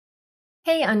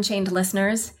Hey, Unchained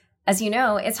listeners. As you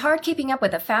know, it's hard keeping up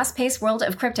with the fast-paced world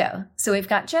of crypto, so we've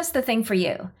got just the thing for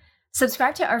you.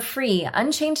 Subscribe to our free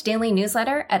Unchained daily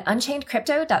newsletter at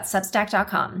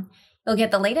unchainedcrypto.substack.com. You'll get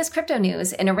the latest crypto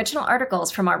news and original articles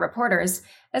from our reporters,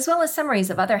 as well as summaries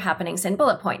of other happenings and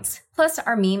bullet points, plus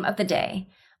our meme of the day,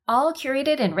 all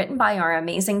curated and written by our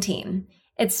amazing team.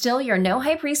 It's still your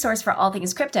no-hype resource for all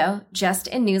things crypto, just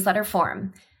in newsletter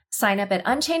form. Sign up at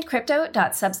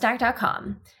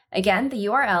unchainedcrypto.substack.com. Again, the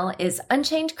URL is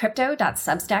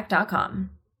unchainedcrypto.substack.com.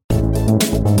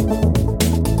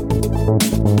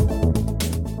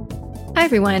 Hi,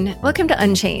 everyone. Welcome to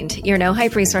Unchained, your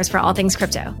no-hype resource for all things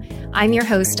crypto. I'm your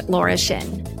host, Laura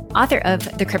Shin, author of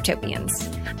The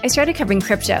Cryptopians. I started covering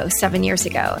crypto 7 years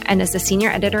ago, and as the senior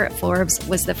editor at Forbes,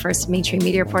 was the first mainstream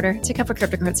media reporter to cover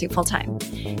cryptocurrency full-time.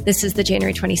 This is the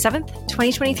January 27th,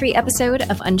 2023 episode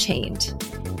of Unchained.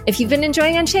 If you've been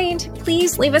enjoying Unchained,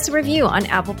 please leave us a review on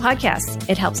Apple Podcasts.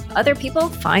 It helps other people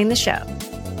find the show.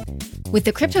 With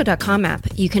the Crypto.com app,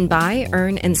 you can buy,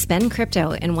 earn, and spend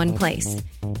crypto in one place.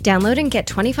 Download and get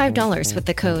 $25 with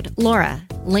the code LAURA,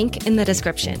 link in the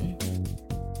description.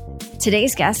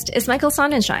 Today's guest is Michael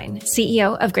Sonnenschein,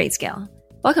 CEO of Grayscale.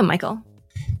 Welcome, Michael.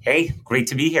 Hey, great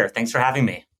to be here. Thanks for having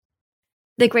me.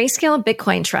 The Grayscale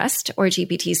Bitcoin Trust, or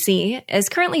GBTC, is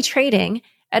currently trading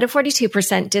at a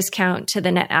 42% discount to the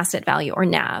net asset value, or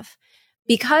NAV.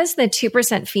 Because the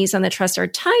 2% fees on the trust are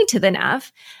tied to the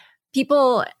NAV,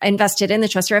 people invested in the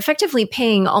trust are effectively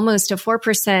paying almost a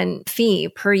 4% fee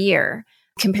per year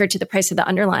compared to the price of the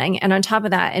underlying. And on top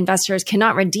of that, investors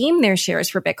cannot redeem their shares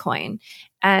for Bitcoin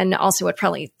and also would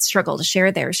probably struggle to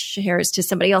share their shares to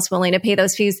somebody else willing to pay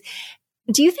those fees.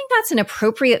 Do you think that's an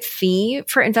appropriate fee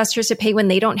for investors to pay when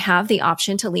they don't have the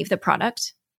option to leave the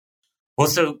product? Well,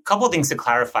 so a couple of things to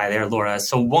clarify there, Laura.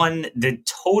 So one, the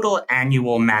total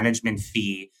annual management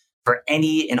fee for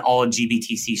any and all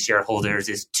GBTC shareholders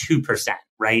is 2%,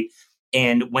 right?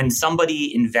 And when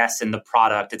somebody invests in the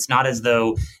product, it's not as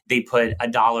though they put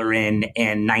 $1 in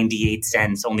and 98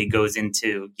 cents only goes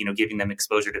into, giving them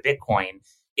exposure to Bitcoin.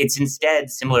 It's instead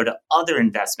similar to other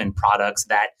investment products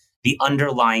that the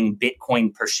underlying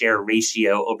Bitcoin per share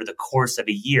ratio over the course of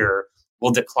a year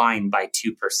will decline by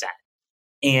 2%.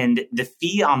 And the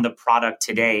fee on the product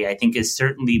today, I think, is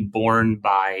certainly borne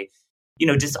by,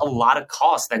 just a lot of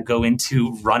costs that go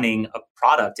into running a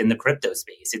product in the crypto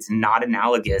space. It's not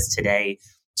analogous today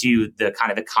to the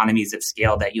kind of economies of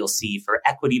scale that you'll see for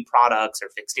equity products or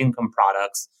fixed income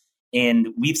products. And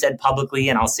we've said publicly,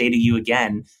 and I'll say to you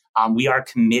again, we are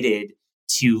committed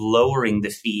to lowering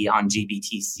the fee on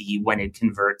GBTC when it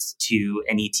converts to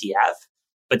an ETF.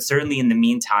 But certainly in the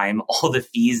meantime, all the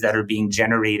fees that are being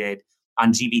generated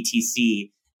on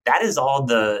GBTC, that is all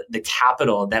the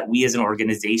capital that we as an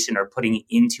organization are putting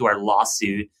into our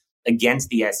lawsuit against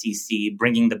the SEC,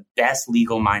 bringing the best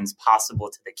legal minds possible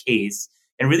to the case,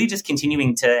 and really just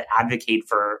continuing to advocate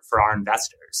for our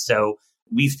investors. So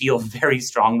we feel very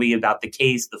strongly about the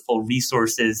case. The full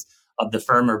resources of the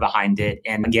firm are behind it.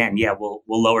 And again, we'll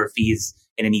lower fees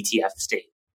in an ETF state.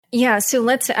 Yeah, so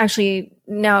let's actually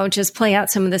now just play out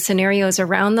some of the scenarios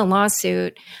around the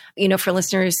lawsuit. For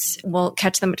listeners, we'll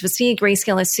catch them up to speed.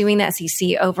 Grayscale is suing the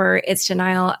SEC over its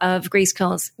denial of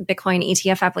Grayscale's Bitcoin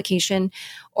ETF application.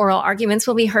 Oral arguments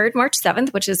will be heard March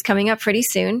 7th, which is coming up pretty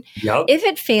soon. Yep. If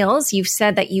it fails, you've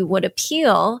said that you would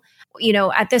appeal.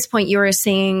 At this point, you were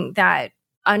saying that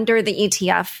under the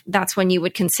ETF, that's when you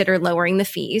would consider lowering the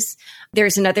fees.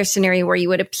 There's another scenario where you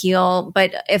would appeal,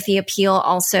 but if the appeal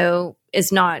also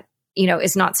is not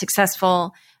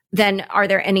successful, then are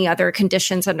there any other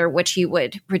conditions under which you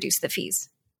would reduce the fees?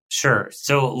 Sure.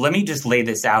 So let me just lay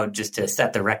this out just to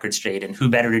set the record straight, and who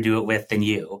better to do it with than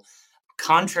you.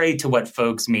 Contrary to what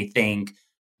folks may think,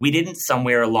 we didn't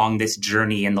somewhere along this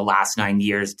journey in the last 9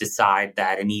 years decide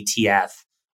that an ETF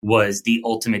was the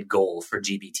ultimate goal for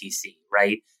GBTC,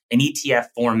 right? An ETF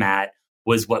format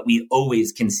was what we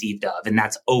always conceived of, and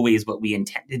that's always what we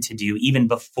intended to do, even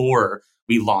before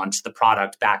we launched the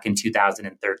product back in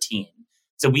 2013.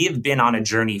 So we have been on a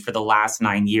journey for the last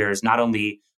 9 years, not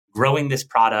only growing this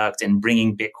product and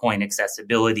bringing Bitcoin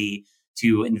accessibility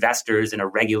to investors in a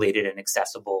regulated and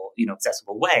accessible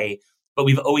way, but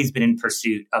we've always been in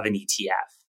pursuit of an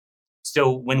ETF.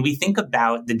 So when we think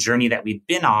about the journey that we've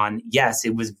been on, yes,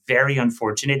 it was very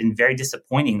unfortunate and very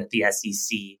disappointing that the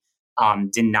SEC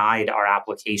denied our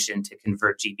application to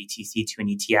convert GBTC to an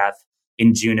ETF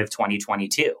in June of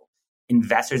 2022.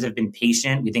 Investors have been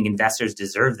patient. We think investors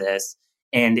deserve this.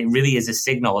 And it really is a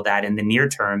signal that in the near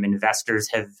term, investors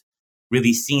have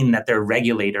really seen that their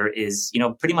regulator is,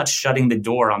 pretty much shutting the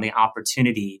door on the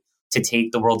opportunity to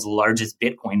take the world's largest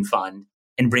Bitcoin fund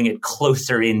and bring it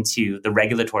closer into the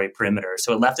regulatory perimeter.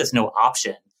 So it left us no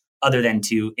option other than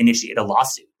to initiate a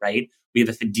lawsuit, right? We have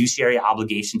a fiduciary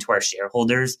obligation to our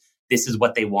shareholders. This is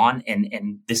what they want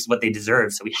and this is what they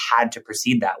deserve. So we had to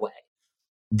proceed that way.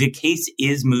 The case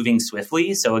is moving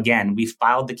swiftly. So again, we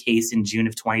filed the case in June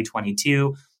of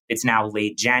 2022. It's now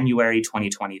late January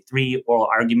 2023. Oral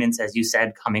arguments, as you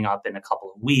said, coming up in a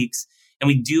couple of weeks. And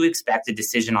we do expect a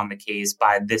decision on the case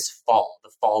by this fall,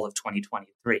 the fall of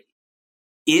 2023.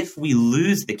 If we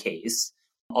lose the case,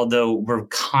 although we're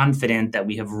confident that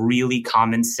we have really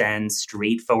common sense,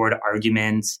 straightforward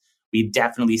arguments, we've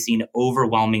definitely seen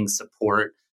overwhelming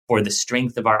support for the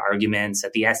strength of our arguments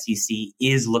that the SEC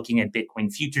is looking at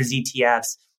Bitcoin futures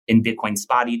ETFs and Bitcoin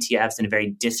spot ETFs in a very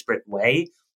disparate way,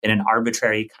 in an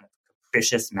arbitrary, kind of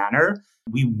capricious manner.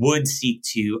 We would seek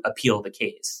to appeal the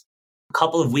case. A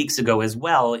couple of weeks ago as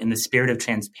well, in the spirit of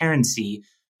transparency,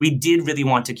 we did really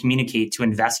want to communicate to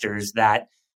investors that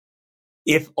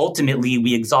if ultimately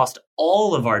we exhaust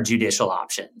all of our judicial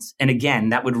options, and again,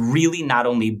 that would really not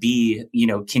only be,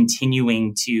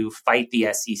 continuing to fight the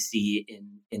SEC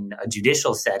in a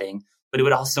judicial setting, but it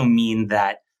would also mean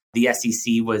that the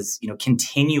SEC was,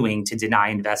 continuing to deny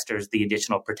investors the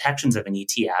additional protections of an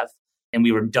ETF, and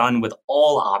we were done with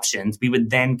all options. We would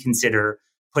then consider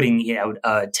putting out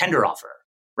a tender offer,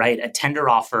 right? A tender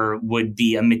offer would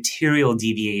be a material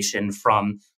deviation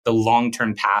from the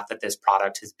long-term path that this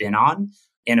product has been on.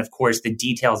 And of course, the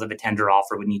details of a tender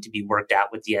offer would need to be worked out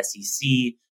with the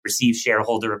SEC, receive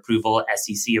shareholder approval,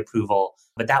 SEC approval.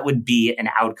 But that would be an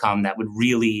outcome that would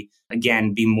really,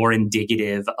 again, be more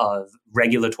indicative of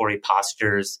regulatory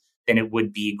postures than it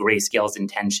would be Grayscale's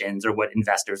intentions or what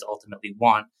investors ultimately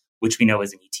want, which we know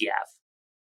is an ETF.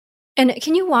 And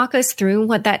can you walk us through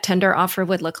what that tender offer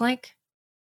would look like?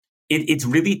 It's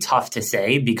really tough to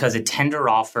say because a tender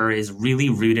offer is really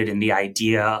rooted in the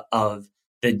idea of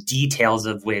the details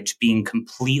of which being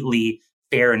completely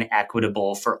fair and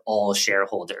equitable for all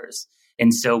shareholders.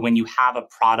 And so when you have a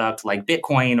product like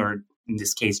Bitcoin, or in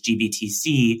this case,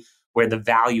 GBTC, where the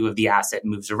value of the asset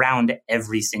moves around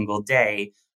every single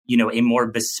day, a more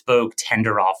bespoke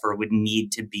tender offer would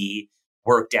need to be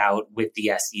worked out with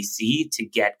the SEC to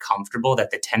get comfortable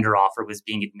that the tender offer was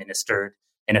being administered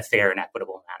in a fair and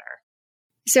equitable manner.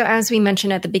 So as we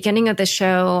mentioned at the beginning of the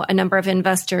show, a number of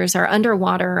investors are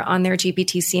underwater on their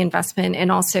GBTC investment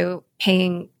and also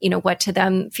paying, what to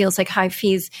them feels like high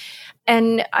fees.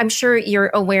 And I'm sure you're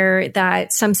aware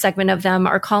that some segment of them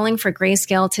are calling for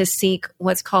Grayscale to seek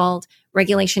what's called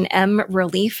Regulation M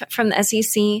relief from the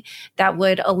SEC that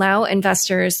would allow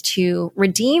investors to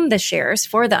redeem the shares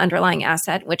for the underlying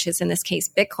asset, which is in this case,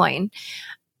 Bitcoin.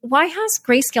 Why has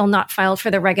Grayscale not filed for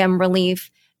the Reg M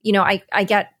relief? I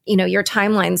get, your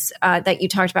timelines that you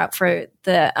talked about for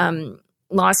the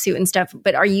lawsuit and stuff,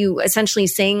 but are you essentially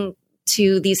saying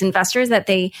to these investors that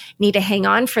they need to hang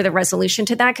on for the resolution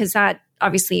to that? Because that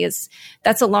obviously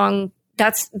that's a long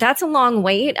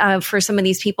wait for some of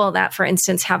these people that, for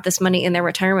instance, have this money in their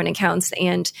retirement accounts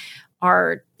and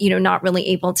are, not really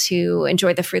able to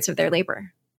enjoy the fruits of their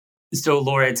labor. So,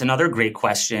 Laura, it's another great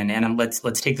question. And let's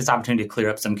take this opportunity to clear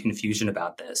up some confusion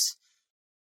about this.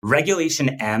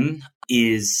 Regulation M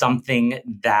is something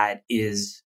that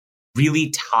is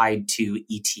really tied to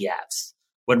ETFs.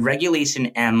 What Regulation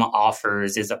M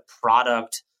offers is a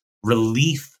product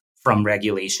relief from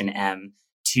Regulation M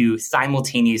to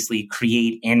simultaneously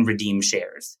create and redeem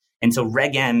shares. And so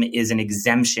Reg M is an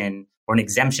exemption, or an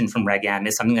exemption from Reg M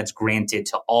is something that's granted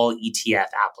to all ETF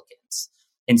applicants.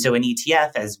 And so an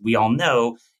ETF, as we all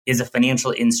know, is a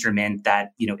financial instrument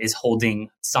that, is holding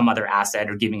some other asset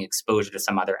or giving exposure to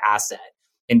some other asset.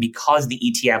 And because the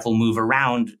ETF will move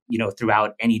around,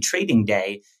 throughout any trading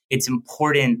day, it's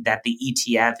important that the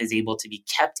ETF is able to be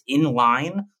kept in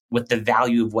line with the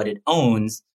value of what it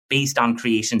owns based on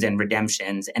creations and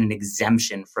redemptions and an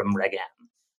exemption from Reg M.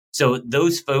 So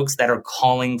those folks that are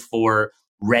calling for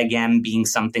Reg M being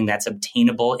something that's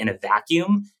obtainable in a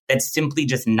vacuum, that's simply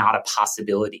just not a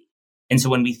possibility. And so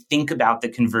when we think about the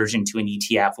conversion to an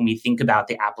ETF, when we think about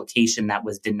the application that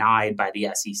was denied by the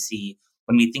SEC,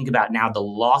 when we think about now the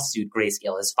lawsuit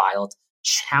Grayscale has filed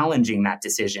challenging that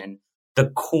decision, the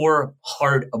core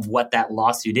heart of what that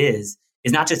lawsuit is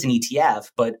not just an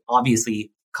ETF, but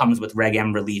obviously comes with Reg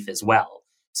M relief as well.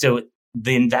 So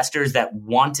the investors that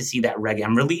want to see that Reg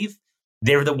M relief,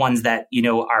 they're the ones that,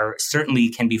 are certainly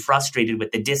can be frustrated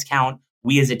with the discount.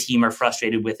 We as a team are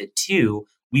frustrated with it too.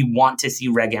 We want to see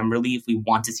Reg M relief. We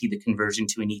want to see the conversion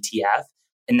to an ETF.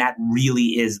 And that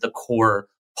really is the core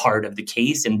part of the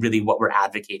case and really what we're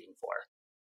advocating for.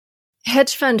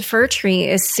 hedge fund Furtree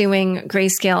is suing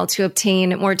Grayscale to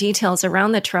obtain more details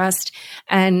around the trust.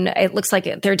 And it looks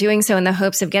like they're doing so in the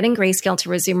hopes of getting Grayscale to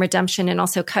resume redemption and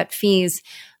also cut fees.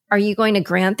 Are you going to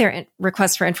grant their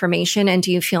request for information? And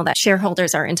do you feel that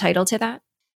shareholders are entitled to that?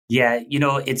 Yeah,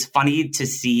 it's funny to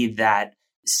see that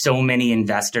so many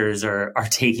investors are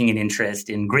taking an interest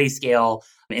in Grayscale,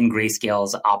 in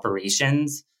Grayscale's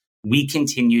operations. We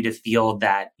continue to feel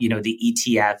that, the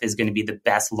ETF is going to be the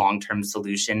best long-term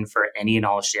solution for any and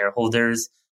all shareholders.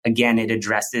 Again, it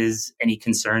addresses any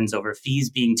concerns over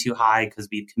fees being too high because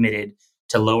we've committed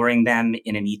to lowering them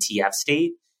in an ETF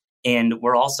state. And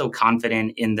we're also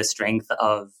confident in the strength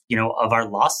of our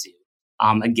lawsuit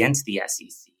against the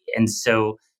SEC. And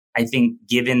so I think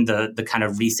given the kind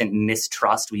of recent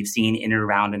mistrust we've seen in and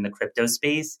around in the crypto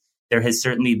space, there has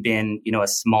certainly been, a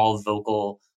small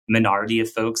vocal minority of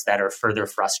folks that are further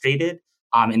frustrated.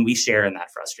 And we share in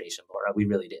that frustration, Laura. We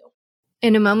really do.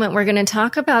 In a moment, we're going to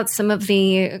talk about some of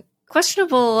the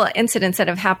questionable incidents that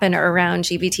have happened around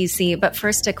GBTC. But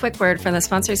first, a quick word from the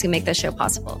sponsors who make this show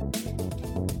possible.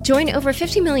 Join over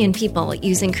 50 million people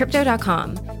using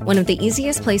Crypto.com, one of the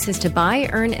easiest places to buy,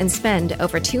 earn, and spend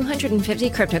over 250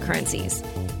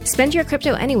 cryptocurrencies. Spend your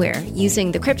crypto anywhere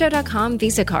using the Crypto.com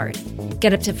Visa card.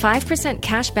 Get up to 5%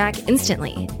 cash back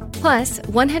instantly, plus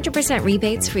 100%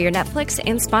 rebates for your Netflix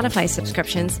and Spotify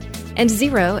subscriptions, and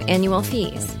 0 annual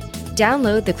fees.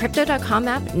 Download the Crypto.com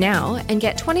app now and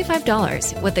get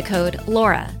 $25 with the code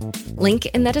LAURA. Link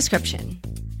in the description.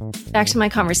 Back to my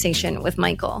conversation with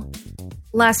Michael.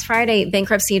 Last Friday,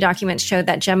 bankruptcy documents showed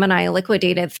that Gemini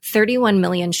liquidated 31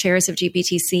 million shares of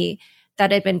GBTC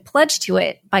that had been pledged to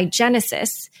it by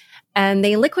Genesis, and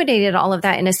they liquidated all of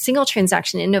that in a single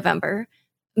transaction in November.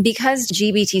 Because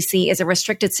GBTC is a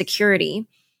restricted security,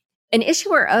 an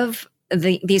issuer of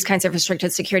these kinds of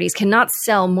restricted securities cannot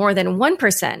sell more than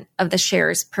 1% of the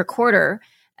shares per quarter,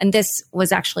 and this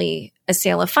was actually a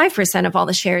sale of 5% of all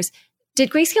the shares. Did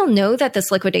Grayscale know that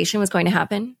this liquidation was going to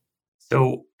happen?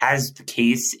 So as the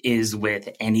case is with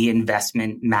any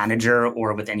investment manager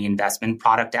or with any investment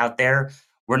product out there,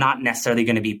 we're not necessarily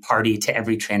going to be party to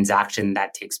every transaction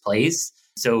that takes place.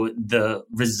 So the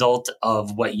result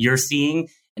of what you're seeing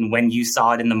and when you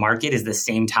saw it in the market is the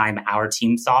same time our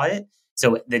team saw it.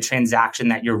 So the transaction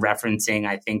that you're referencing,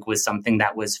 I think, was something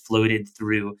that was floated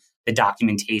through the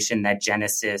documentation that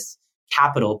Genesis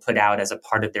Capital put out as a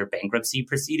part of their bankruptcy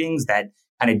proceedings that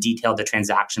kind of detailed the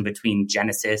transaction between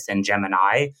Genesis and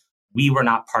Gemini. We were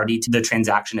not party to the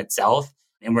transaction itself,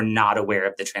 and we're not aware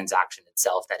of the transaction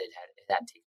itself that it had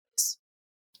taken place.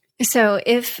 So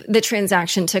if the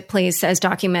transaction took place as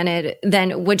documented,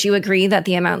 then would you agree that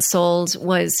the amount sold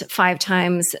was 5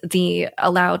 times the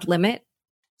allowed limit?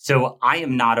 So I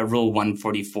am not a Rule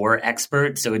 144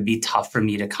 expert, so it'd be tough for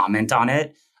me to comment on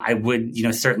it. I would,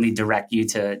 certainly direct you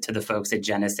to the folks at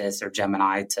Genesis or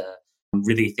Gemini to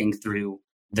really think through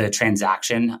the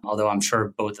transaction, although I'm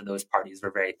sure both of those parties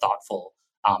were very thoughtful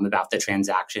about the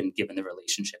transaction given the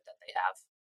relationship that they have.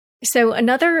 So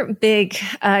another big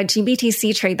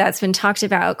GBTC trade that's been talked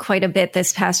about quite a bit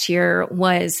this past year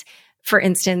was, for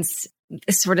instance,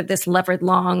 sort of this levered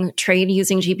long trade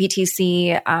using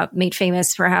GBTC, made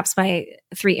famous perhaps by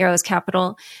Three Arrows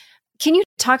Capital. Can you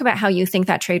talk about how you think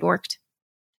that trade worked?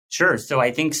 Sure. So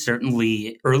I think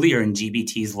certainly earlier in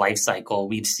GBT's life cycle,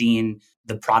 we've seen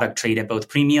the product trade at both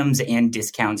premiums and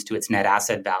discounts to its net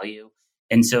asset value.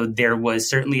 And so there was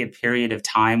certainly a period of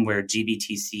time where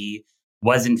GBTC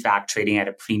was in fact trading at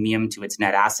a premium to its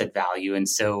net asset value. And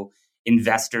so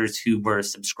investors who were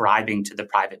subscribing to the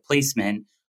private placement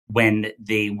when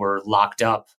they were locked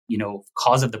up,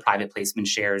 cause of the private placement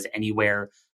shares anywhere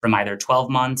from either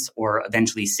 12 months or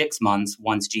eventually 6 months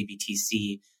once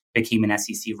GBTC became an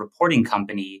SEC reporting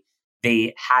company,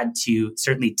 they had to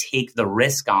certainly take the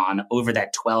risk on over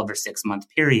that 12 or 6 month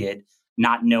period,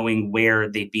 not knowing where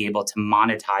they'd be able to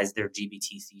monetize their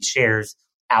GBTC shares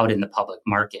out in the public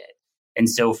market. And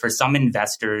so for some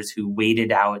investors who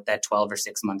waited out that 12 or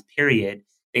 6 month period,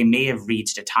 they may have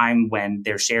reached a time when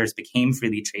their shares became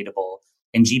freely tradable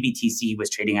and GBTC was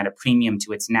trading at a premium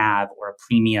to its NAV or a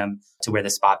premium to where the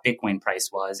spot Bitcoin price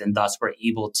was, and thus were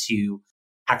able to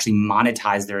actually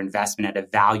monetize their investment at a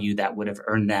value that would have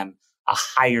earned them a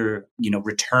higher,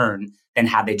 return than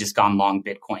had they just gone long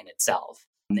Bitcoin itself.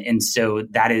 And so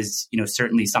that is,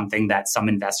 certainly something that some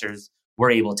investors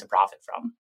were able to profit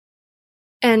from.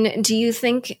 And do you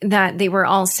think that they were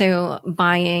also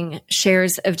buying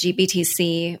shares of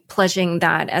GBTC, pledging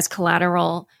that as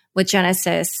collateral with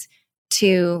Genesis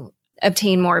to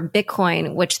obtain more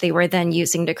Bitcoin, which they were then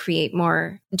using to create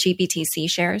more GBTC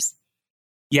shares?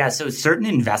 Yeah, so certain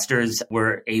investors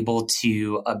were able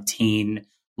to obtain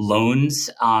loans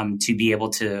to be able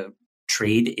to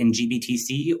trade in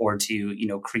GBTC or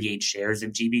to, create shares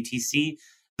of GBTC.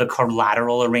 The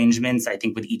collateral arrangements, I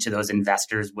think, with each of those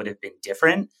investors would have been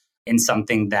different, and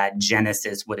something that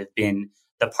Genesis would have been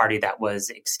the party that was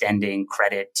extending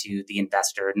credit to the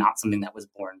investor, not something that was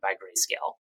borne by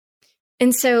Grayscale.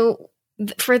 And so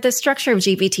for the structure of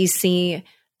GBTC,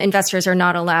 investors are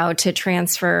not allowed to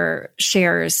transfer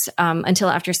shares until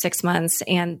after 6 months,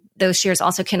 and those shares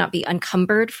also cannot be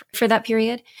encumbered for that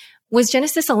period. Was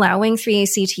Genesis allowing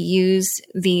 3AC to use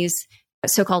these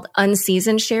so-called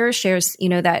unseasoned shares,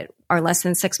 that are less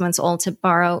than 6 months old, to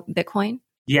borrow Bitcoin?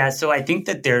 Yeah, so I think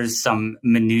that there's some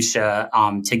minutia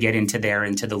to get into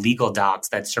the legal docs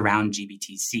that surround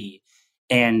GBTC.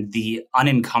 And the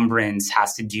unencumbrance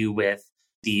has to do with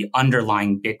the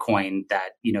underlying Bitcoin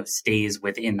that, stays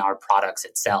within our products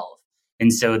itself.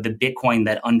 And so the Bitcoin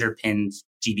that underpins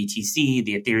GBTC,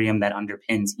 the Ethereum that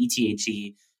underpins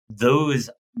ETHE, those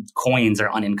coins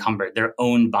are unencumbered. They're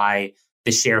owned by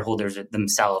the shareholders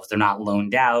themselves. They're not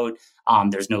loaned out.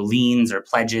 There's no liens or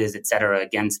pledges, et cetera,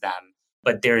 against them.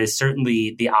 But there is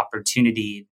certainly the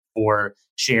opportunity for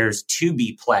shares to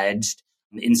be pledged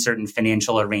in certain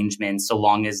financial arrangements, so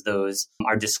long as those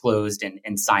are disclosed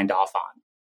and signed off on.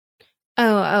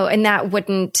 Oh, and that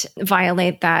wouldn't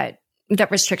violate that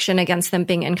restriction against them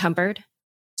being encumbered?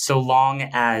 So long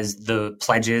as the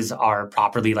pledges are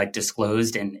properly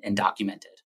disclosed and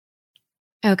documented.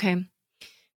 Okay.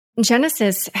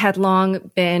 Genesis had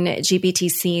long been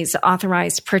GBTC's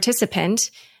authorized participant.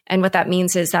 And what that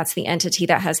means is that's the entity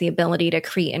that has the ability to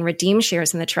create and redeem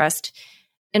shares in the trust.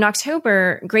 In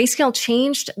October, Grayscale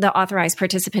changed the authorized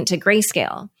participant to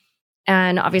Grayscale.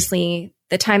 And obviously,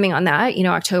 the timing on that,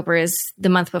 October is the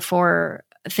month before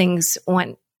things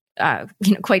went,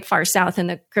 quite far south in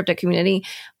the crypto community.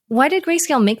 Why did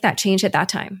Grayscale make that change at that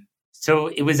time? So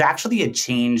it was actually a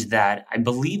change that I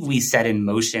believe we set in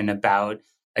motion about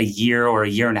a year or a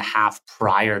year and a half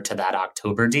prior to that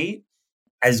October date.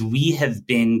 As we have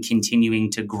been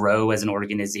continuing to grow as an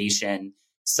organization,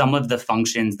 some of the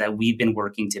functions that we've been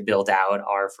working to build out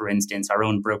are, for instance, our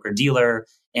own broker-dealer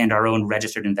and our own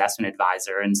registered investment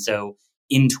advisor. And so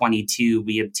in 22,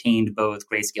 we obtained both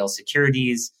Grayscale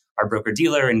Securities, our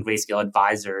broker-dealer, and Grayscale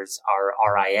Advisors, our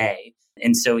RIA.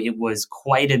 And so it was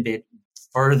quite a bit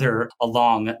further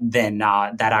along than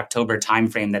that October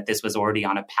timeframe that this was already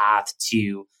on a path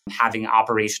to having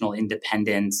operational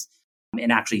independence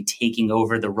and actually taking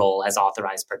over the role as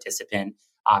authorized participant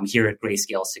here at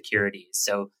Grayscale Securities.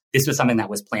 So this was something that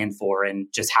was planned for and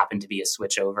just happened to be a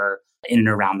switch over in and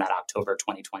around that October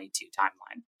 2022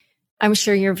 timeline. I'm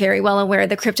sure you're very well aware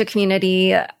the crypto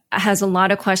community has a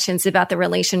lot of questions about the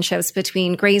relationships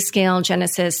between Grayscale,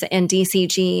 Genesis, and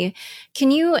DCG.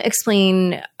 Can you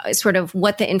explain sort of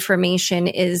what the information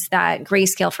is that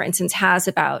Grayscale, for instance, has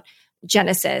about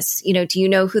Genesis? Do you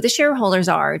know who the shareholders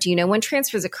are? Do you know when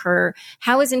transfers occur?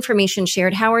 How is information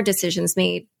shared? How are decisions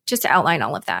made? Just to outline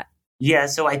all of that. Yeah,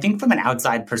 so I think from an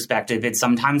outside perspective, it's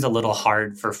sometimes a little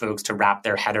hard for folks to wrap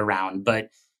their head around, but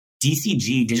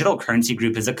DCG, Digital Currency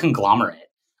Group, is a conglomerate,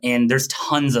 and there's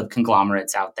tons of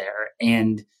conglomerates out there.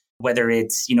 And whether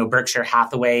it's, Berkshire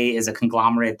Hathaway is a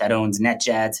conglomerate that owns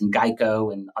NetJets and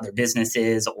Geico and other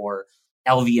businesses, or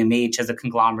LVMH as a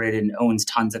conglomerate and owns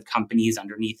tons of companies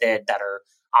underneath it that are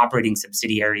operating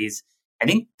subsidiaries. I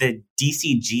think the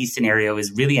DCG scenario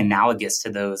is really analogous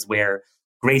to those, where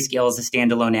Grayscale is a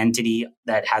standalone entity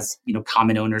that has,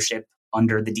 common ownership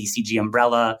under the DCG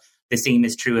umbrella. The same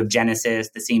is true of Genesis.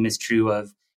 The same is true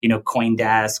of,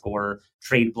 CoinDesk or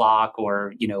TradeBlock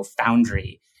or,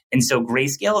 Foundry. And so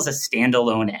Grayscale is a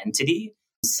standalone entity,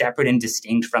 separate and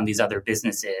distinct from these other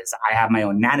businesses. I have my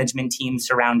own management team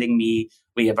surrounding me.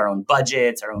 We have our own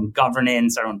budgets, our own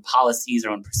governance, our own policies,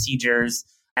 our own procedures.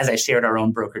 As I shared, our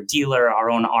own broker-dealer,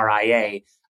 our own RIA.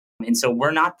 And so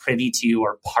we're not privy to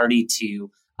or party to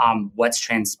what's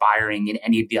transpiring in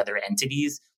any of the other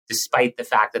entities, despite the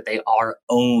fact that they are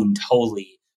owned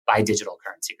wholly by Digital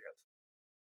Currency Group.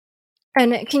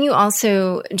 And can you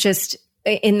also just,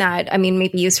 in that,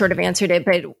 maybe you sort of answered it,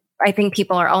 but I think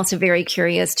people are also very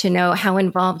curious to know how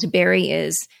involved Barry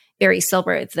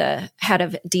Silbert, the head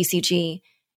of DCG,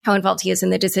 how involved he is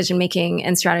in the decision-making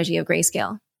and strategy of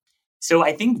Grayscale. So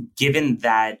I think given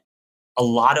that a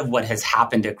lot of what has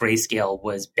happened at Grayscale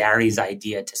was Barry's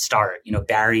idea to start.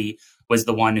 Barry was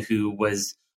the one who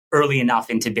was early enough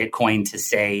into Bitcoin to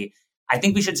say, I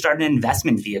think we should start an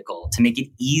investment vehicle to make it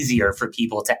easier for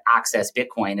people to access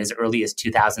Bitcoin, as early as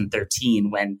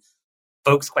 2013, when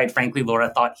folks, quite frankly, Laura,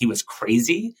 thought he was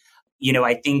crazy.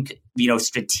 I think,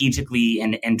 strategically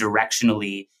and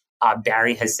directionally,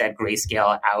 Barry has set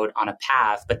Grayscale out on a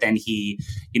path, but then he,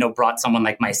 brought someone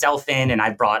like myself in, and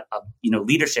I brought a,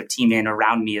 leadership team in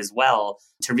around me as well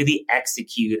to really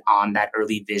execute on that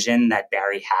early vision that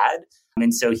Barry had.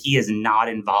 And so he is not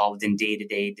involved in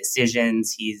day-to-day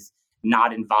decisions. He's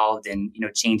not involved in,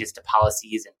 changes to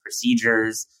policies and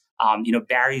procedures.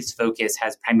 Barry's focus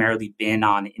has primarily been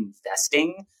on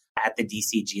investing at the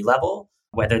DCG level,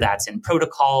 whether that's in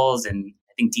protocols, and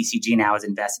I think DCG now has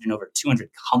invested in over 200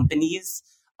 companies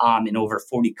in over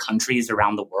 40 countries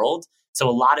around the world. So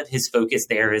a lot of his focus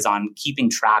there is on keeping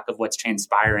track of what's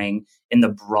transpiring in the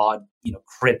broad,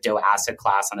 crypto asset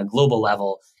class on a global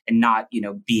level, and not,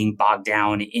 being bogged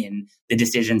down in the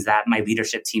decisions that my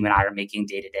leadership team and I are making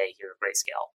day to day here at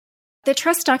Grayscale. The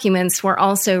trust documents were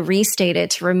also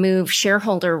restated to remove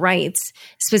shareholder rights,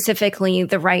 specifically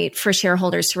the right for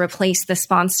shareholders to replace the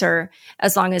sponsor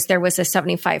as long as there was a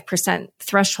 75%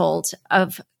 threshold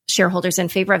of shareholders in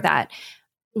favor of that.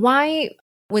 Why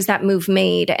was that move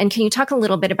made? And can you talk a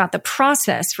little bit about the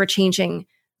process for changing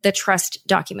the trust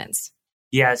documents?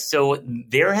 Yeah, so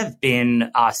there have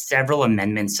been several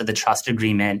amendments to the trust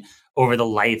agreement over the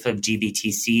life of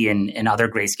GBTC and other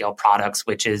Grayscale products,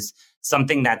 which is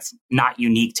something that's not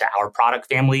unique to our product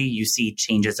family. You see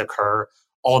changes occur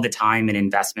all the time in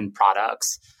investment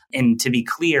products. And to be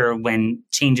clear, when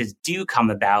changes do come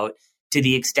about, to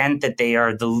the extent that they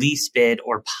are the least bit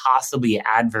or possibly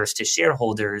adverse to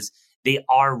shareholders, they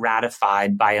are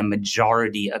ratified by a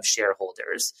majority of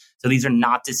shareholders. So these are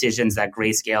not decisions that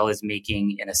Grayscale is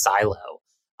making in a silo.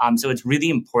 So it's really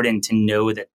important to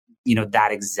know that,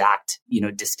 that exact,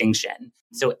 distinction.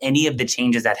 So any of the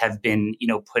changes that have been,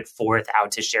 put forth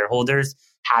out to shareholders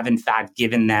have in fact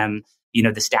given them,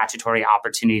 the statutory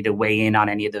opportunity to weigh in on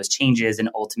any of those changes and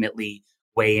ultimately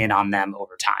weigh in on them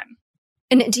over time.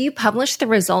 And do you publish the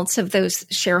results of those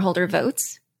shareholder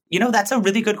votes? That's a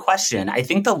really good question. I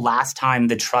think the last time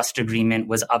the trust agreement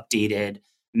was updated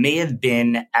may have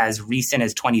been as recent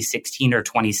as 2016 or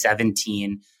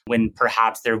 2017, when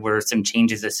perhaps there were some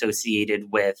changes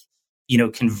associated with,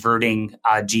 converting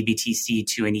GBTC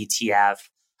to an ETF.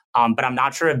 But I'm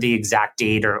not sure of the exact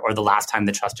date or the last time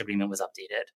the trust agreement was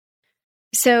updated.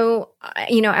 So,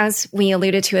 as we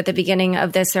alluded to at the beginning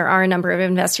of this, there are a number of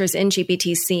investors in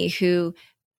GBTC who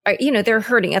are, they're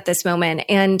hurting at this moment.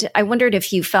 And I wondered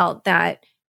if you felt that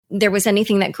there was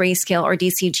anything that Grayscale or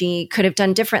DCG could have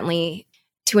done differently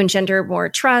to engender more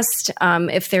trust.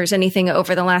 If there's anything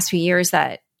over the last few years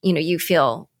that, you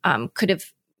feel could have,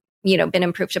 been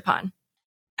improved upon.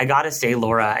 I got to say,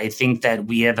 Laura, I think that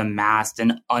we have amassed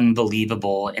an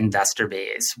unbelievable investor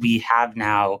base. We have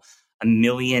now 1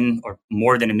 million or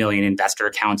more than 1 million investor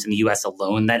accounts in the US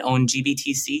alone that own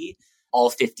GBTC. All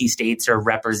 50 states are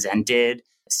represented.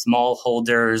 Small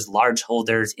holders, large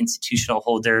holders, institutional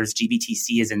holders.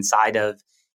 GBTC is inside of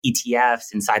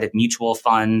ETFs, inside of mutual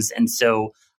funds. And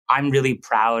so I'm really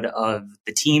proud of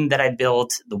the team that I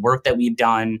built, the work that we've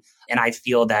done. And I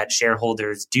feel that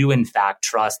shareholders do, in fact,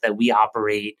 trust that we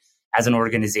operate as an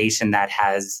organization that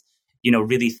has,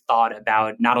 really thought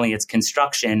about not only its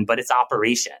construction, but its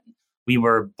operation. We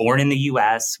were born in the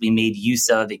US. We made use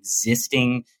of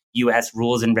existing US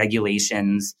rules and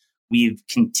regulations. We've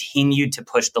continued to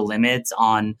push the limits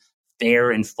on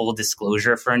fair and full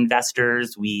disclosure for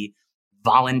investors. We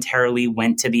voluntarily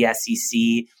went to the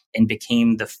SEC and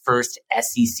became the first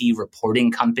SEC reporting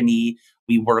company.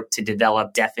 We worked to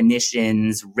develop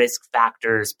definitions, risk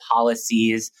factors,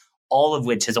 policies, all of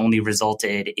which has only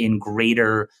resulted in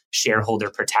greater shareholder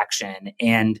protection.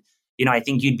 And, I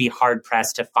think you'd be hard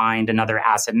pressed to find another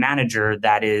asset manager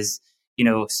that is,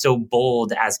 so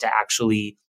bold as to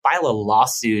actually file a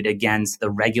lawsuit against the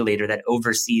regulator that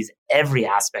oversees every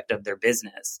aspect of their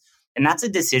business. And that's a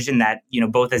decision that,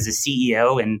 both as a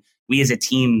CEO and we as a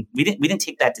team, we didn't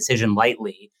take that decision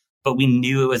lightly, but we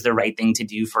knew it was the right thing to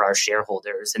do for our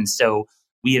shareholders. And so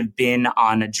we have been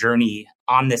on a journey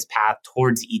on this path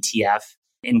towards ETF,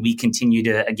 and we continue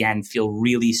to, again, feel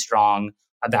really strong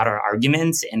about our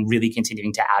arguments and really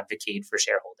continuing to advocate for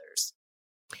shareholders.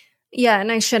 Yeah,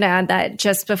 and I should add that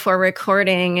just before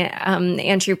recording,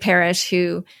 Andrew Parrish,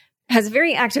 who has a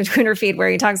very active Twitter feed where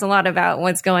he talks a lot about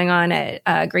what's going on at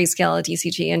Grayscale,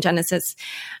 DCG, and Genesis,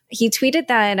 he tweeted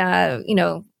that,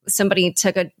 somebody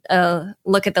took a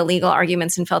look at the legal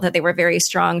arguments and felt that they were very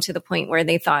strong to the point where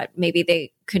they thought maybe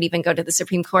they could even go to the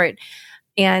Supreme Court.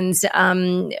 And,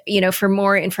 for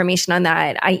more information on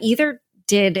that, I either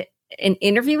did an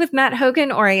interview with Matt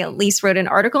Hogan, or I at least wrote an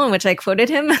article in which I quoted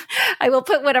him. I will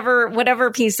put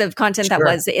whatever piece of content that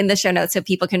was in the show notes so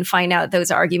people can find out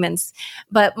those arguments.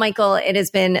 But Michael, it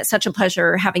has been such a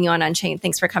pleasure having you on Unchained.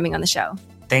 Thanks for coming on the show.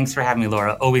 Thanks for having me,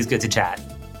 Laura. Always good to chat.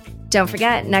 Don't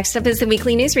forget, next up is the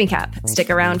weekly news recap. Stick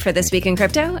around for This Week in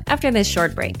Crypto after this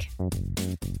short break.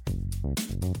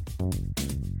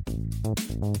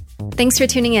 Thanks for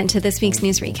tuning in to this week's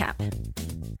news recap.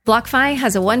 BlockFi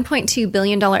has a $1.2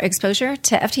 billion exposure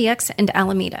to FTX and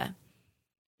Alameda.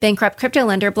 Bankrupt crypto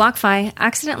lender BlockFi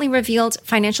accidentally revealed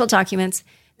financial documents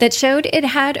that showed it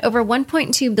had over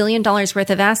 $1.2 billion worth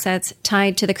of assets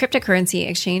tied to the cryptocurrency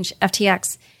exchange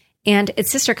FTX and its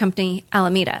sister company,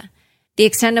 Alameda. The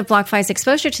extent of BlockFi's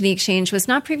exposure to the exchange was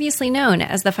not previously known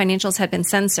as the financials had been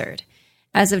censored.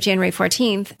 As of January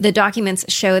 14th, the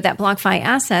documents show that BlockFi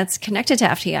assets connected to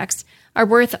FTX are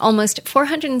worth almost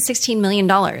 $416 million,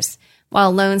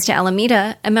 while loans to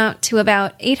Alameda amount to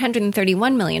about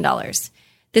 $831 million.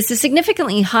 This is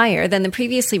significantly higher than the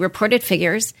previously reported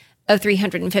figures of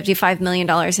 $355 million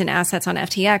in assets on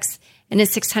FTX and a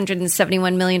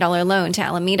 $671 million loan to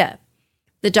Alameda.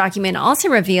 The document also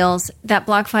reveals that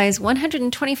BlockFi's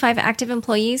 125 active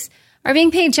employees are being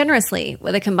paid generously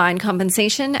with a combined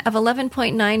compensation of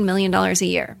 $11.9 million a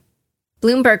year.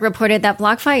 Bloomberg reported that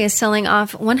BlockFi is selling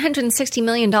off $160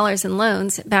 million in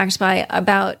loans backed by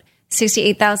about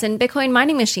 68,000 Bitcoin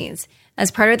mining machines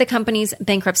as part of the company's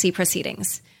bankruptcy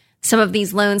proceedings. Some of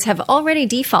these loans have already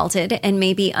defaulted and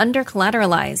may be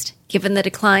under-collateralized, given the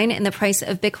decline in the price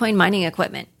of Bitcoin mining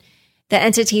equipment. The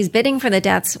entities bidding for the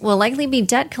debts will likely be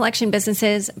debt collection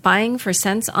businesses buying for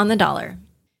cents on the dollar.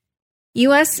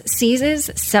 U.S. seizes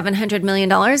 $700 million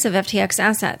of FTX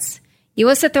assets.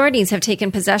 U.S. authorities have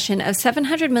taken possession of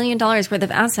 $700 million worth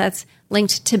of assets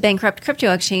linked to bankrupt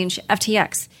crypto exchange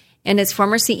FTX and its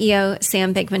former CEO,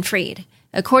 Sam Bankman-Fried,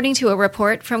 according to a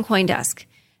report from CoinDesk.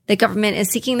 The government is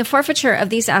seeking the forfeiture of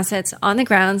these assets on the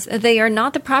grounds that they are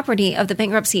not the property of the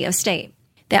bankruptcy estate.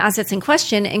 The assets in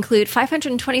question include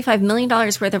 $525 million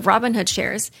worth of Robinhood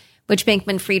shares, which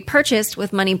Bankman-Fried purchased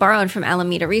with money borrowed from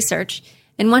Alameda Research,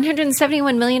 and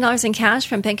 $171 million in cash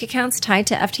from bank accounts tied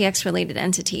to FTX-related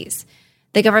entities.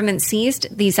 The government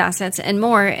seized these assets and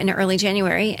more in early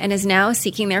January and is now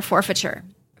seeking their forfeiture.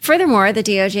 Furthermore, the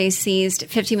DOJ seized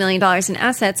 $50 million in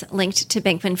assets linked to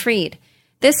Bankman-Fried.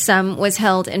 This sum was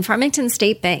held in Farmington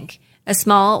State Bank, a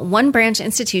small one-branch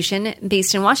institution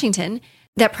based in Washington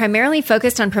that primarily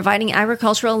focused on providing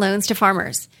agricultural loans to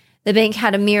farmers. The bank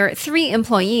had a mere 3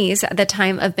 employees at the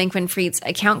time of Bankman-Fried's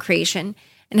account creation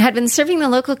and had been serving the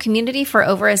local community for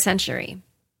over a century.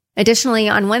 Additionally,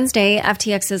 on Wednesday,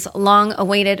 FTX's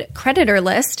long-awaited creditor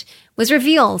list was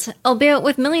revealed, albeit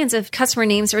with millions of customer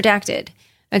names redacted.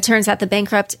 It turns out the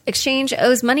bankrupt exchange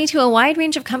owes money to a wide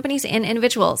range of companies and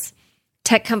individuals.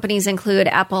 Tech companies include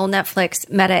Apple, Netflix,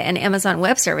 Meta, and Amazon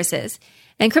Web Services,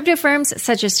 and crypto firms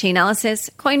such as Chainalysis,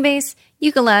 Coinbase,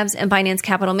 Yuga Labs, and Binance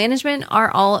Capital Management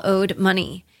are all owed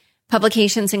money.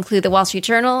 Publications include The Wall Street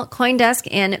Journal, CoinDesk,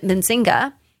 and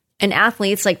Benzinga. And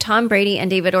athletes like Tom Brady and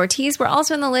David Ortiz were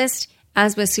also on the list,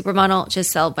 as was supermodel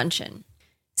Gisele Bundchen.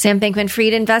 Sam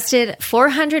Bankman-Fried invested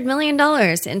 $400 million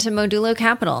into Modulo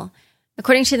Capital.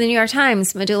 According to the New York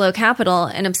Times, Modulo Capital,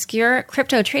 an obscure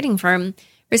crypto trading firm,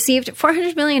 received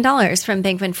 $400 million from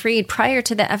Bankman-Fried prior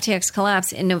to the FTX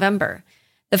collapse in November.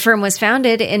 The firm was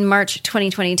founded in March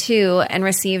 2022 and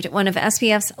received one of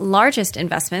SBF's largest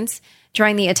investments,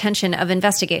 drawing the attention of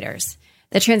investigators.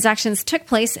 The transactions took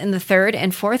place in the third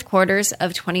and fourth quarters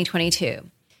of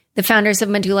 2022. The founders of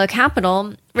Modulo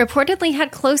Capital reportedly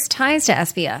had close ties to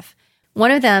SBF.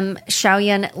 One of them,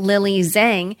 Xiaoyan Lili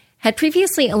Zhang, had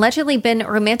previously allegedly been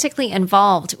romantically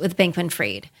involved with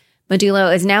Bankman-Fried.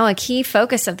 Modulo is now a key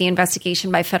focus of the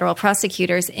investigation by federal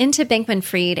prosecutors into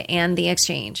Bankman-Fried and the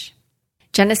exchange.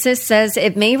 Genesis says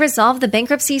it may resolve the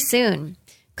bankruptcy soon.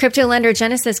 Crypto lender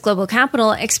Genesis Global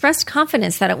Capital expressed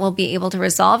confidence that it will be able to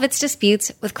resolve its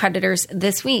disputes with creditors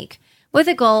this week, with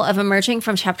a goal of emerging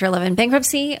from Chapter 11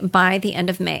 bankruptcy by the end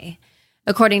of May.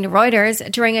 According to Reuters,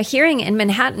 during a hearing in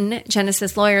Manhattan,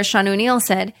 Genesis lawyer Sean O'Neill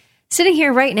said, "Sitting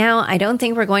here right now, I don't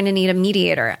think we're going to need a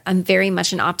mediator. I'm very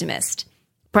much an optimist."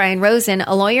 Brian Rosen,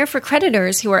 a lawyer for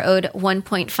creditors who are owed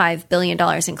 $1.5 billion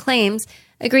in claims,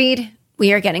 agreed,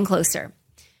 "We are getting closer."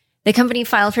 The company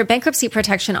filed for bankruptcy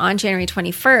protection on January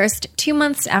 21st, 2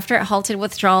 months after it halted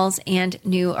withdrawals and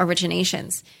new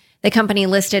originations. The company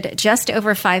listed just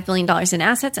over $5 billion in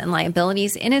assets and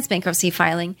liabilities in its bankruptcy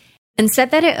filing and said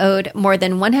that it owed more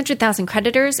than 100,000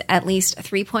 creditors at least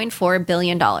 $3.4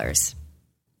 billion.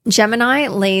 Gemini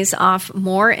lays off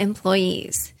more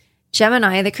employees.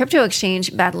 Gemini, the crypto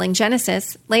exchange battling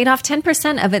Genesis, laid off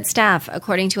 10% of its staff,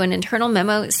 according to an internal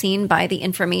memo seen by The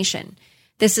Information.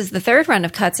 This is the third round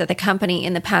of cuts at the company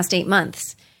in the past 8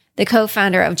 months. The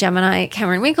co-founder of Gemini,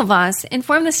 Cameron Winklevoss,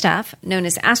 informed the staff, known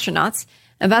as astronauts,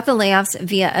 about the layoffs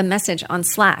via a message on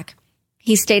Slack.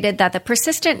 He stated that the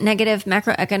persistent negative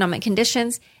macroeconomic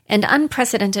conditions and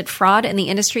unprecedented fraud in the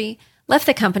industry left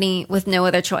the company with no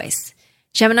other choice.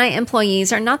 Gemini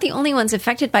employees are not the only ones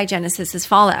affected by Genesis's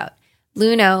fallout.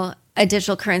 Luno, a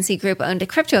digital currency group-owned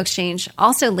crypto exchange,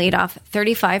 also laid off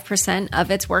 35%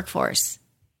 of its workforce.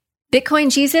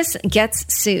 Bitcoin Jesus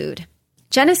gets sued.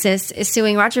 Genesis is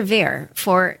suing Roger Ver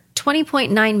for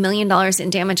 $20.9 million in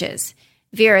damages.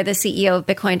 Ver, the CEO of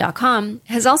Bitcoin.com,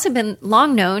 has also been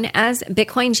long known as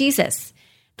Bitcoin Jesus.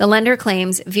 The lender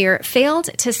claims Ver failed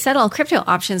to settle crypto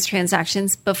options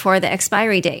transactions before the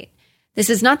expiry date. This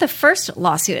is not the first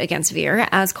lawsuit against Ver,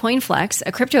 as CoinFlex,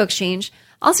 a crypto exchange,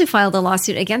 also filed a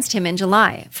lawsuit against him in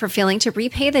July for failing to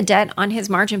repay the debt on his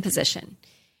margin position.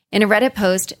 In a Reddit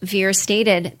post, Ver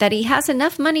stated that he has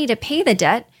enough money to pay the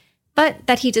debt, but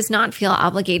that he does not feel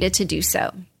obligated to do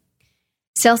so.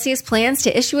 Celsius plans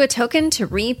to issue a token to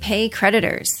repay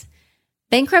creditors.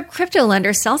 Bankrupt crypto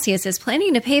lender Celsius is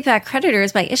planning to pay back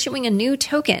creditors by issuing a new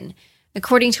token,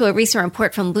 according to a recent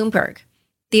report from Bloomberg.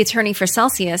 The attorney for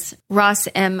Celsius, Ross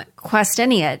M.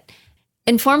 Quasteniat,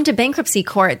 informed a bankruptcy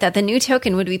court that the new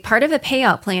token would be part of a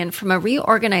payout plan from a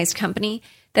reorganized company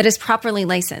that is properly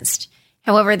licensed.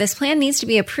 However, this plan needs to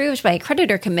be approved by a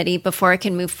creditor committee before it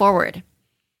can move forward.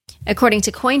 According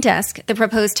to CoinDesk, the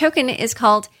proposed token is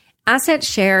called Asset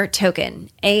Share Token,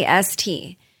 AST.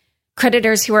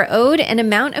 Creditors who are owed an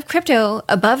amount of crypto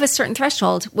above a certain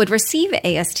threshold would receive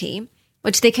AST,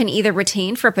 which they can either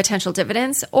retain for potential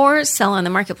dividends or sell on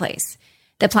the marketplace.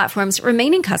 The platform's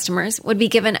remaining customers would be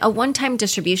given a one-time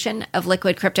distribution of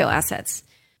liquid crypto assets.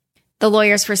 The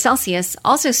lawyers for Celsius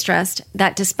also stressed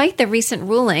that despite the recent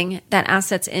ruling that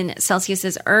assets in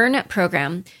Celsius's Earn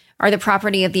program are the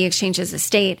property of the exchange's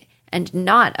estate and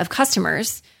not of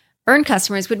customers, Earn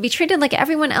customers would be treated like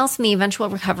everyone else in the eventual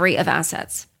recovery of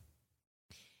assets.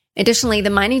 Additionally,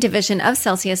 the mining division of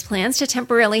Celsius plans to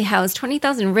temporarily house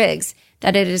 20,000 rigs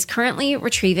that it is currently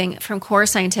retrieving from Core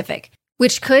Scientific,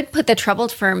 which could put the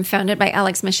troubled firm founded by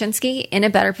Alex Mashinsky in a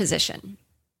better position.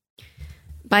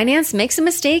 Binance makes a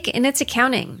mistake in its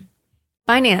accounting.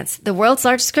 Binance, the world's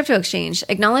largest crypto exchange,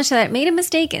 acknowledged that it made a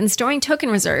mistake in storing token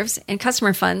reserves and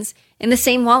customer funds in the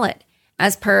same wallet,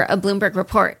 as per a Bloomberg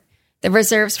report. The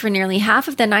reserves for nearly half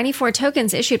of the 94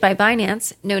 tokens issued by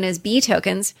Binance, known as B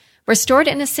tokens, were stored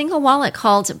in a single wallet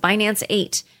called Binance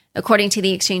 8, according to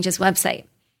the exchange's website.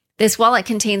 This wallet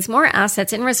contains more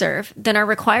assets in reserve than are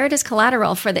required as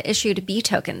collateral for the issued B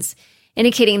tokens,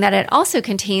 indicating that it also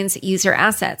contains user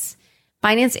assets.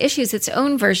 Binance issues its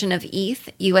own version of ETH,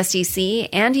 USDC,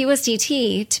 and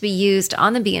USDT to be used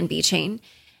on the BNB chain,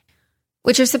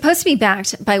 which are supposed to be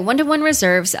backed by one-to-one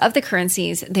reserves of the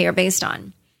currencies they are based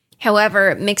on.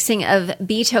 However, mixing of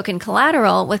B token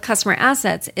collateral with customer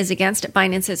assets is against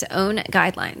Binance's own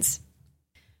guidelines.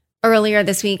 Earlier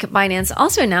this week, Binance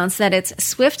also announced that its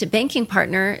SWIFT banking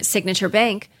partner, Signature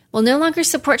Bank, will no longer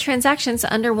support transactions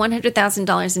under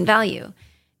 $100,000 in value.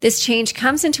 This change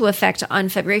comes into effect on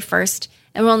February 1st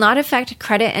and will not affect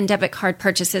credit and debit card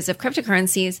purchases of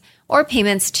cryptocurrencies or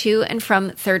payments to and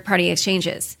from third-party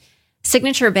exchanges.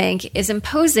 Signature Bank is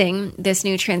imposing this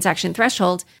new transaction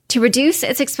threshold to reduce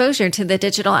its exposure to the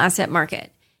digital asset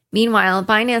market. Meanwhile,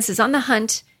 Binance is on the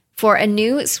hunt for a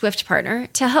new SWIFT partner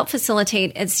to help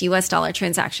facilitate its US dollar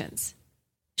transactions.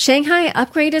 Shanghai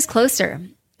upgrade is closer.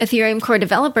 Ethereum core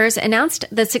developers announced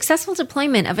the successful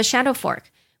deployment of a shadow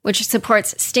fork, which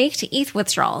supports staked ETH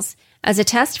withdrawals, as a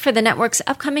test for the network's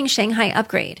upcoming Shanghai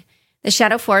upgrade. The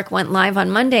shadow fork went live on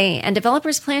Monday, and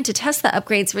developers plan to test the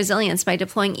upgrade's resilience by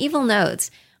deploying evil nodes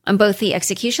on both the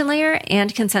execution layer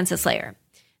and consensus layer.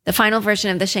 The final version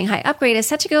of the Shanghai upgrade is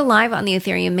set to go live on the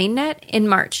Ethereum mainnet in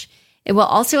March. It will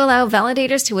also allow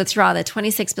validators to withdraw the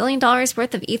 $26 billion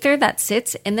worth of Ether that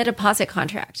sits in the deposit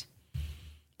contract.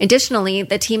 Additionally,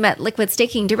 the team at liquid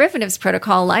staking derivatives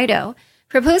protocol Lido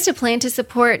proposed a plan to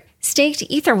support staked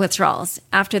Ether withdrawals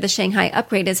after the Shanghai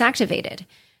upgrade is activated.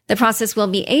 The process will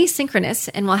be asynchronous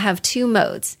and will have two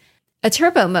modes: a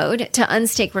turbo mode to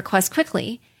unstake requests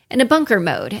quickly, and a bunker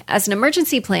mode as an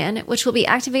emergency plan, which will be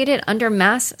activated under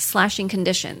mass slashing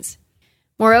conditions.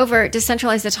 Moreover,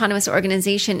 decentralized autonomous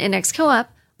organization Index Co-op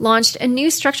launched a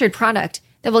new structured product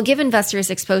that will give investors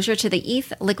exposure to the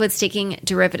ETH liquid staking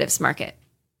derivatives market.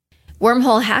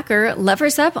 Wormhole Hacker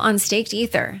levers up on staked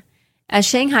Ether. As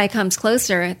Shanghai comes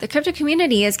closer, the crypto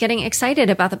community is getting excited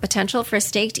about the potential for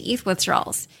staked ETH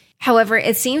withdrawals. However,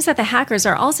 it seems that the hackers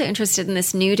are also interested in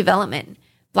this new development.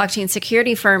 Blockchain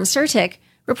security firm Certic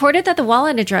reported that the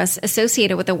wallet address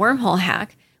associated with the Wormhole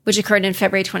hack, which occurred in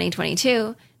February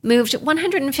 2022, moved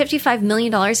 $155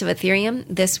 million of Ethereum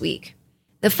this week.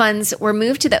 The funds were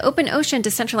moved to the Open Ocean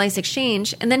Decentralized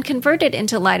Exchange and then converted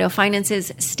into Lido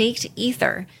Finance's staked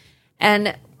Ether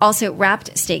and also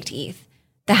wrapped staked ETH.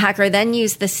 The hacker then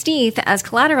used the stETH as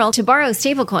collateral to borrow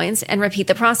stablecoins and repeat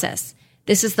the process.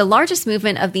 This is the largest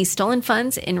movement of these stolen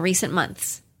funds in recent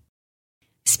months.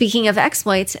 Speaking of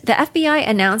exploits, the FBI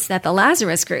announced that the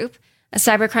Lazarus Group, a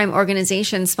cybercrime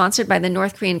organization sponsored by the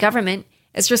North Korean government,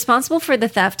 is responsible for the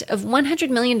theft of $100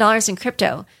 million in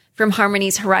crypto from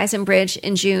Harmony's Horizon Bridge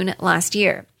in June last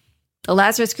year. The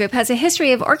Lazarus Group has a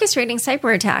history of orchestrating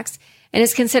cyber attacks and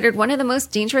is considered one of the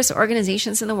most dangerous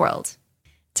organizations in the world.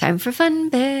 Time for fun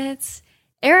bits.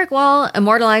 Eric Wall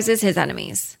immortalizes his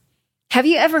enemies. Have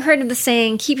you ever heard of the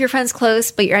saying, keep your friends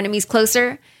close, but your enemies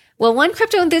closer? Well, one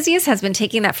crypto enthusiast has been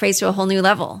taking that phrase to a whole new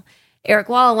level. Eric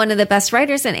Wall, one of the best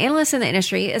writers and analysts in the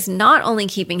industry, is not only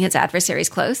keeping his adversaries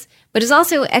close, but is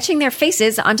also etching their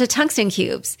faces onto tungsten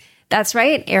cubes. That's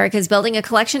right, Eric is building a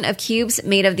collection of cubes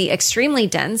made of the extremely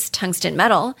dense tungsten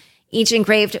metal, each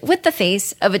engraved with the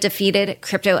face of a defeated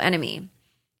crypto enemy.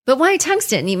 But why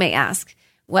tungsten, you may ask?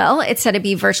 Well, it's said to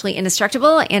be virtually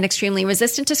indestructible and extremely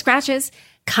resistant to scratches,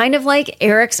 kind of like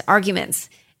Eric's arguments.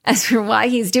 As for why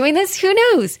he's doing this, who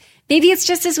knows? Maybe it's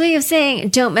just his way of saying,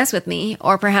 don't mess with me,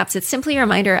 or perhaps it's simply a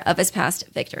reminder of his past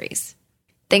victories.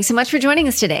 Thanks so much for joining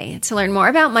us today. To learn more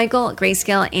about Michael,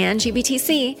 Grayscale, and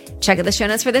GBTC, check out the show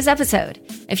notes for this episode.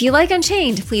 If you like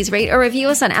Unchained, please rate or review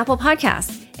us on Apple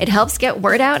Podcasts. It helps get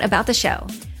word out about the show.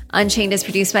 Unchained is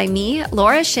produced by me,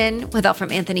 Laura Shin, with help from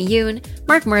Anthony Yoon,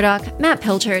 Mark Murdoch, Matt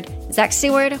Pilchard, Zach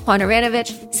Seward, Juan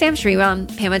Aranovich, Sam Shriram,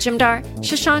 Pema Jimdar,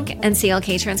 Shashank, and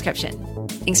CLK Transcription.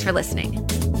 Thanks for listening.